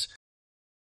because,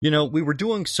 we were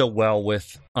doing so well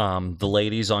with the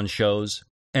ladies on shows,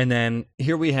 and then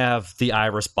here we have the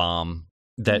Iris Bomb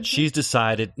that she's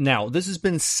decided. Now, this has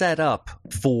been set up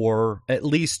for at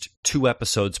least 2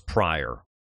 episodes prior,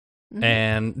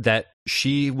 and that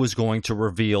she was going to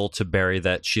reveal to Barry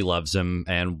that she loves him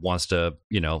and wants to,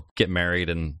 get married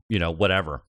and,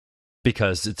 whatever,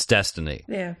 because it's destiny.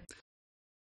 Yeah.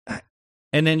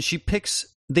 And then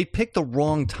they pick the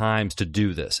wrong times to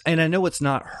do this. And I know it's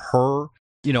not her,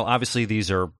 obviously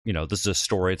these are, this is a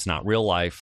story, it's not real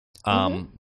life.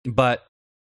 But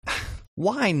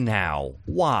why now?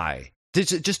 Why?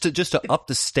 Just to up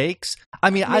the stakes? I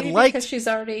mean,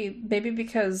 maybe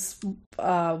because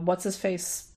what's his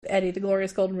face, Eddie, the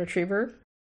glorious golden retriever,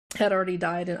 had already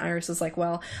died, and Iris is like,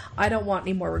 well, I don't want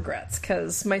any more regrets,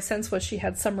 because my sense was she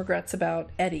had some regrets about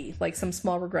Eddie, like some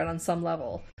small regret on some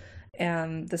level.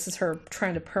 And this is her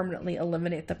trying to permanently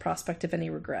eliminate the prospect of any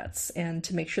regrets, and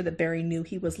to make sure that Barry knew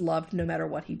he was loved no matter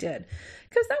what he did.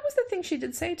 Because that was the thing she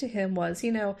did say to him was,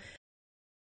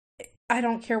 I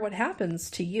don't care what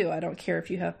happens to you. I don't care if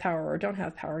you have power or don't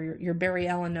have power. You're Barry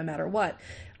Allen no matter what.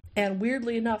 And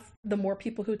weirdly enough, the more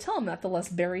people who tell him that, the less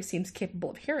Barry seems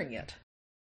capable of hearing it.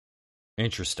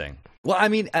 Interesting. Well, I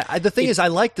mean, the thing is, I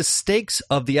like the stakes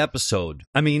of the episode.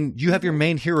 I mean, you have your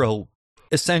main hero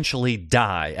essentially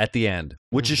die at the end,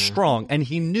 which is strong, and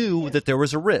he knew that there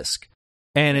was a risk.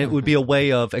 And it would be a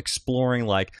way of exploring,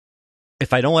 like,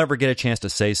 if I don't ever get a chance to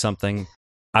say something,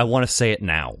 I want to say it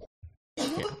now.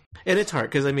 Yeah. And it's hard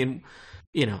because, I mean,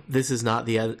 this is not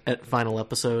the final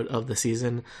episode of the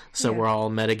season, so we're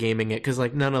all metagaming it because,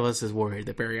 like, none of us is worried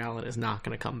that Barry Allen is not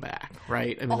going to come back,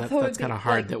 right? I mean, that's kind of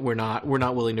hard that we're not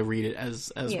willing to read it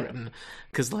as written,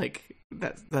 because, like,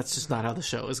 that's just not how the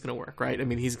show is going to work, right? I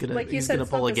mean, he's gonna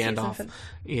pull a Gandalf,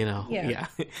 Yeah.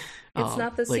 It's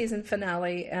not the season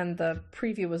finale, and the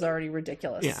preview was already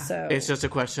ridiculous. Yeah, so it's just a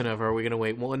question of, are we going to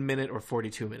wait 1 minute or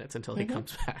 42 minutes until he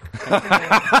comes back?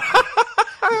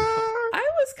 I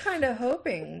was kind of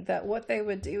hoping that what they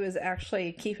would do is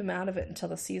actually keep him out of it until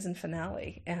the season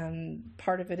finale, and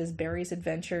part of it is Barry's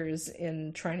adventures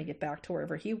in trying to get back to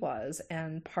wherever he was,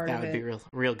 and part of it would be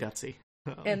real gutsy.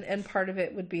 And part of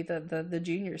it would be the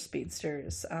junior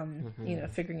speedsters,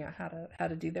 figuring out how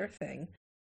to do their thing,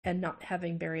 and not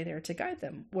having Barry there to guide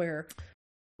them. Where,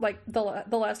 like, the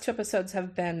last 2 episodes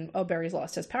have been, oh, Barry's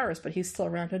lost his powers, but he's still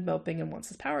around and moping and wants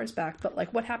his powers back. But,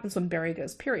 like, what happens when Barry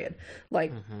goes? Period.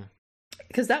 Like.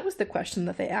 Because that was the question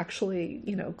that they actually,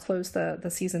 closed the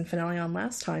season finale on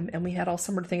last time, and we had all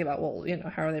summer to think about, well,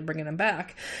 how are they bringing him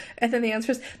back? And then the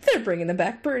answer is, they're bringing him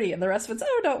back, Birdie, and the rest of it's,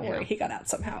 oh, don't worry, he got out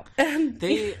somehow. And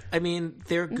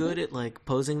they're good at, like,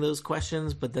 posing those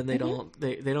questions, but then they don't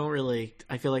really,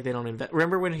 I feel like they don't invest.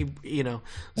 Remember when he,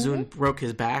 Zune broke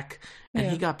his back, and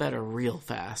he got better real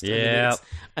fast. Yeah.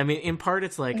 I mean, in part,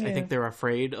 it's like, I think they're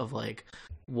afraid of, like,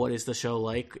 what is the show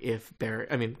like if Barry...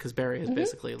 I mean, because Barry has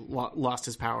basically lost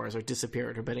his powers or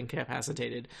disappeared or been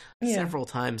incapacitated several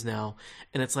times now.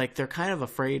 And it's like they're kind of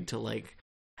afraid to, like,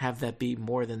 have that be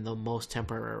more than the most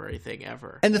temporary thing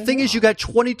ever. And the thing is, you got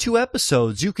 22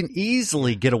 episodes. You can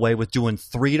easily get away with doing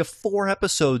 3 to 4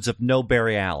 episodes of no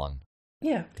Barry Allen.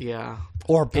 Yeah. Yeah.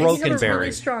 Or broken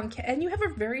Barry. And you have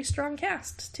a very strong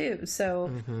cast, too.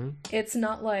 So it's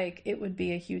not like it would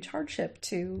be a huge hardship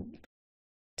to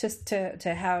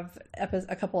have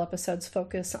a couple episodes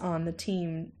focus on the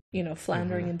team,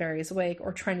 floundering in Barry's wake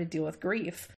or trying to deal with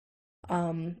grief.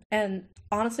 And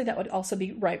honestly, that would also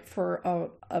be ripe for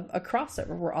a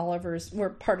crossover where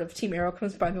part of Team Arrow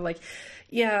comes by and they're like,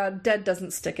 yeah, dead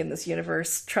doesn't stick in this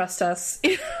universe. Trust us.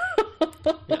 Yeah.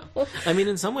 I mean,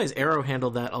 in some ways, Arrow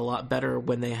handled that a lot better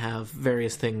when they have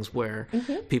various things where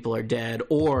people are dead,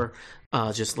 or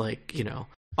just like,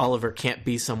 Oliver can't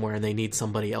be somewhere and they need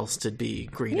somebody else to be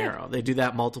Green Arrow. They do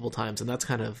that multiple times, and that's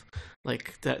kind of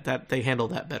like that they handle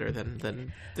that better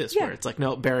than this, where it's like,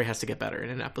 no, Barry has to get better in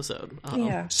an episode.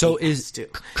 So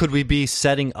could we be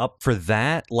setting up for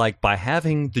that, like by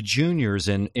having the juniors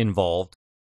involved?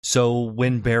 So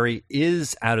when Barry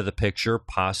is out of the picture,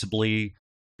 possibly,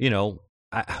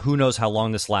 who knows how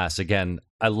long this lasts. Again,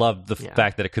 I love the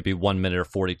fact that it could be 1 minute or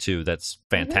 42. That's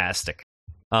fantastic.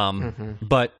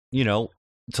 But,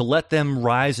 to let them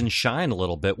rise and shine a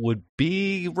little bit would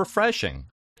be refreshing.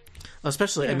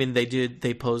 Especially, I mean,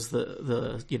 they pose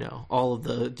the all of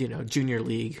the, junior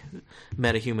league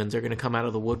metahumans are going to come out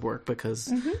of the woodwork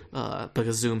because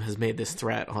Zoom has made this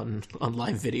threat on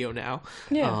live video now.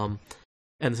 Yeah.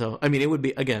 And so, I mean, it would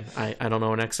be, again, I don't know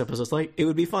what next episode's like. It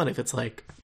would be fun if it's like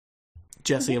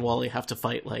Jesse and Wally have to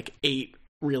fight like 8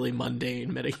 really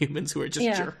mundane metahumans who are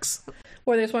just jerks.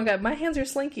 Or there's one guy, my hands are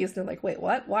slinkies, and they're like, wait,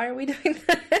 what? Why are we doing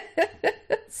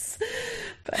this?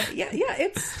 But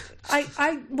it's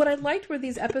I what I liked were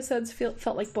these episodes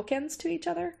felt like bookends to each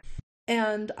other.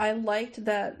 And I liked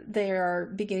that they are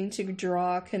beginning to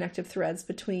draw connective threads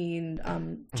between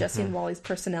Jesse and Wally's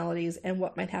personalities and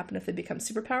what might happen if they become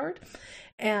superpowered.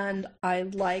 And I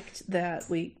liked that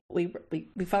we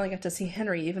finally got to see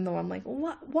Henry, even though I'm like,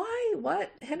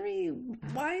 what, Henry?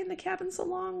 Why in the cabin so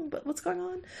long? But what's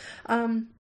going on?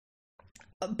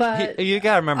 But you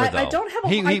gotta remember though, I don't have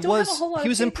a whole lot. He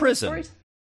was in prison.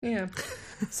 Yeah,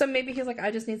 so maybe he's like, I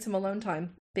just need some alone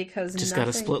time because just got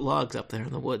to split logs up there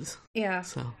in the woods. Yeah.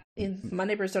 So my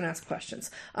neighbors don't ask questions.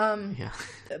 Yeah.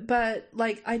 But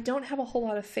like, I don't have a whole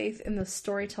lot of faith in the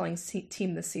storytelling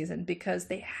team this season because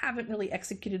they haven't really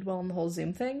executed well on the whole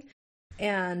Zoom thing,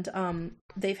 and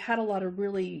they've had a lot of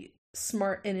really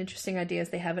smart and interesting ideas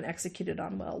they haven't executed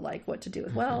on well, like what to do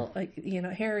with like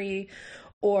Harry,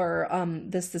 or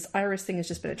this Iris thing has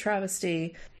just been a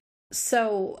travesty.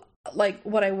 So like,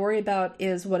 what I worry about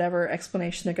is whatever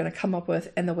explanation they're going to come up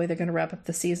with and the way they're going to wrap up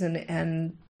the season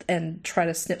and try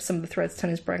to snip some of the threads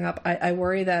Tony's bringing up. I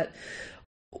worry that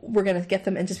we're going to get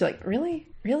them and just be like,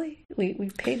 really? We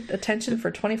paid attention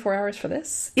for 24 hours for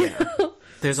this? You know?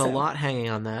 There's a lot hanging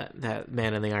on that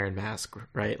man in the iron mask,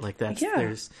 right? Like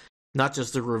there's not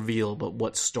just the reveal, but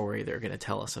what story they're going to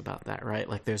tell us about that, right?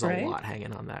 Like there's a lot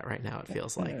hanging on that right now, it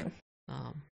feels like.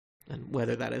 And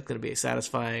whether that is going to be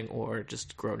satisfying or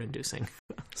just groan-inducing.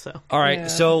 So, all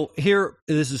right. So here,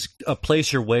 this is a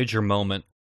place your wager moment.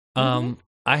 I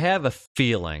have a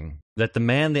feeling that the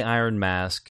man in the iron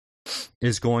mask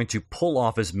is going to pull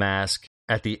off his mask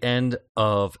at the end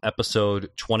of episode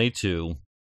 22,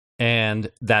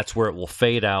 and that's where it will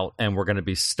fade out, and we're going to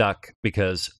be stuck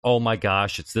because, oh my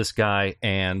gosh, it's this guy,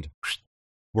 and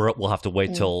we'll have to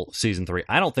wait till season 3.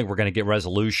 I don't think we're going to get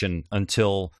resolution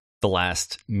until the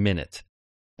last minute.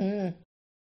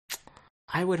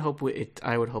 I would hope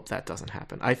that doesn't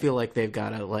happen. I feel like they've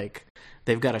got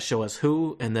to show us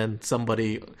who, and then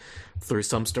somebody through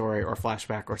some story or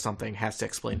flashback or something has to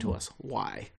explain to us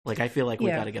why. Like I feel like we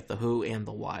got to get the who and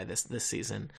the why this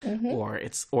season, or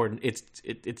it's going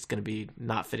to be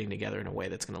not fitting together in a way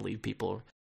that's going to leave people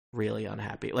really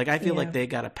unhappy. Like I feel like they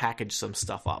got to package some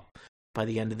stuff up by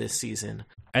the end of this season.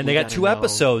 And they got 2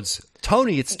 episodes.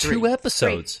 Tony, it's 2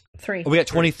 episodes. 3. Oh, we got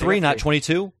 23, not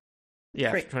 22?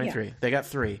 Yeah, 23. Yeah. They got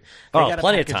 3. They got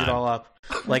plenty of package time. It all up.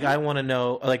 Like I want to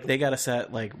know, like they got to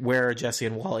set like where are Jesse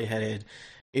and Wally headed?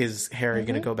 Is Harry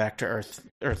going to go back to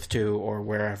Earth 2 or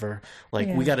wherever? Like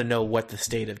we got to know what the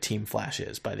state of Team Flash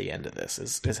is by the end of this.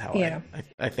 Is how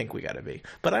I think we got to be.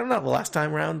 But I don't know. The last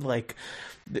time around, like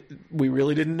we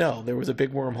really didn't know. There was a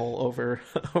big wormhole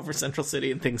over Central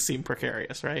City, and things seem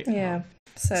precarious, right? Yeah.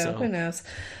 So who knows?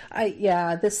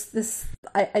 I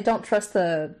don't trust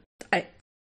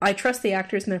I trust the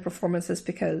actors and their performances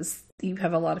because you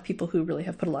have a lot of people who really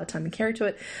have put a lot of time and care to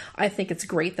it. I think it's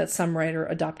great that some writer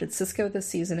adopted Cisco this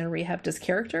season and rehabbed his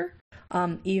character,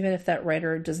 even if that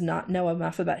writer does not know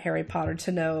enough about Harry Potter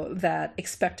to know that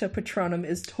Expecto Patronum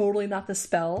is totally not the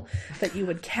spell that you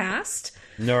would cast.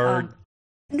 Nerd.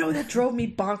 No, that drove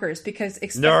me bonkers because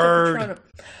Expecto Patronum...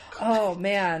 Oh,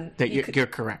 man. You're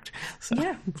correct. So.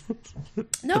 Yeah.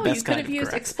 No, you could have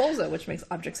used Expulso, which makes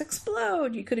objects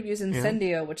explode. You could have used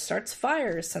Incendio, which starts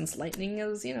fires, since lightning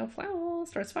is,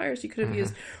 starts fires. You could have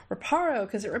used Reparo,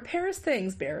 because it repairs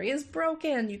things. Barry is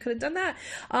broken. You could have done that.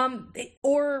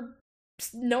 Or,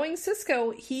 knowing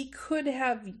Cisco, he could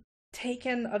have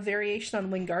taken a variation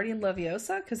on Wingardium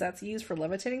Leviosa, because that's used for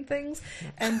levitating things,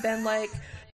 and been like,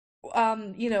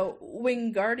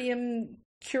 Wingardium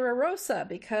Curorosa,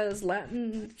 because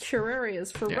Latin curare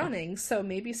is for running. So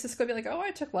maybe Cisco would be like, oh, I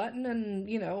took Latin and,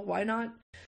 why not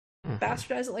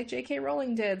bastardize it like J.K.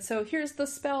 Rowling did? So here's the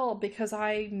spell because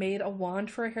I made a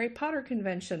wand for a Harry Potter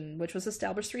convention, which was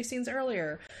established 3 scenes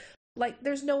earlier. Like,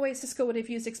 there's no way Cisco would have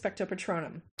used Expecto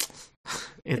Patronum.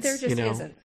 There just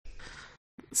isn't.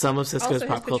 Some of Cisco's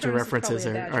pop culture references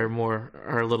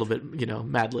are a little bit,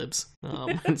 Mad Libs.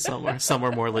 And some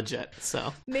are more legit.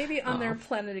 So maybe on their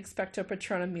planet, Expecto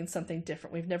Patronum means something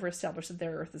different. We've never established that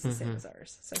their Earth is the same as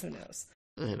ours. So who knows?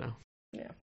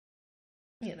 Yeah.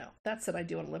 That's what I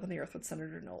do want to live on the Earth with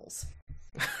Senator Knowles.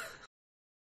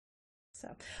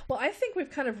 So, well, I think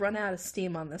we've kind of run out of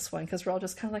steam on this one because we're all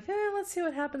just kind of like, let's see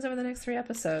what happens over the next 3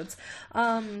 episodes.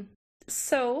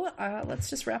 So let's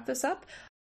just wrap this up.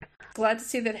 Glad to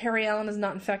see that Harry Allen is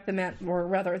not in fact the man, or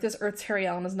rather, this Earth's Harry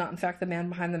Allen is not in fact the man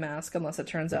behind the mask, unless it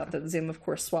turns out that Zim, of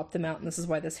course, swapped them out, and this is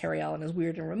why this Harry Allen is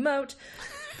weird and remote.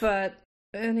 But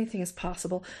anything is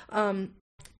possible.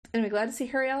 Anyway, glad to see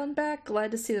Harry Allen back.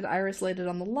 Glad to see that Iris laid it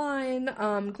on the line.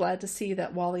 Glad to see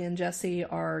that Wally and Jesse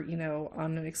are,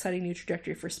 on an exciting new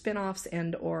trajectory for spin-offs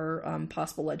and or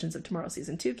possible Legends of Tomorrow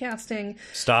Season 2 casting.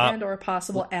 Stop. And or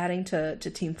possible adding to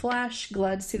Team Flash.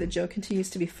 Glad to see that Joe continues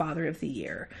to be Father of the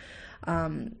Year.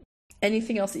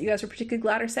 Anything else that you guys were particularly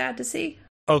glad or sad to see?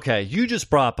 Okay, you just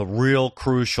brought up a real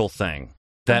crucial thing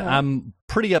that I'm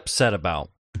pretty upset about.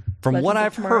 From Legends what of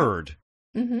I've Tomorrow? heard,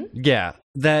 yeah,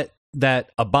 that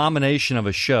abomination of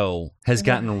a show has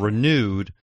gotten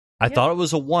renewed. I thought it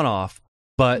was a one-off,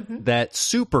 but that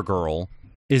Supergirl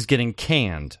is getting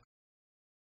canned.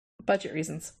 Budget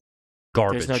reasons.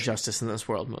 Garbage. There's no justice in this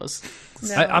world, Moz.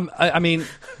 No. I mean,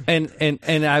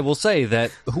 and I will say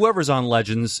that whoever's on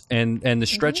Legends and the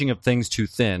stretching of things too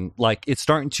thin, like it's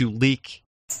starting to leak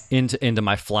into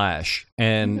my Flash,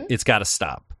 and it's got to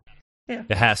stop. Yeah,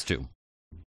 it has to.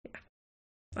 Yeah,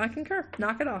 I concur.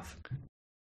 Knock it off.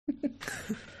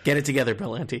 Get it together,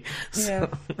 Berlanti. Yeah.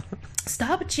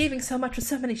 Stop achieving so much with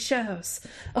so many shows.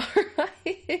 All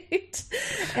right.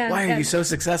 Why are you so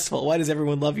successful? Why does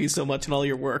everyone love you so much in all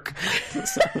your work?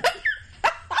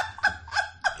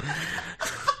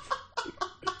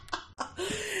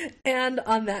 And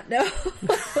on that note,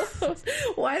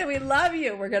 why do we love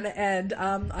you? We're going to end.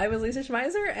 I was Lisa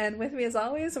Schmeiser, and with me as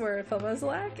always were Phil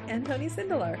Mozolak and Tony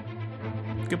Sindelar.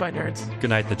 Goodbye, nerds. Good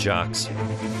night, the jocks.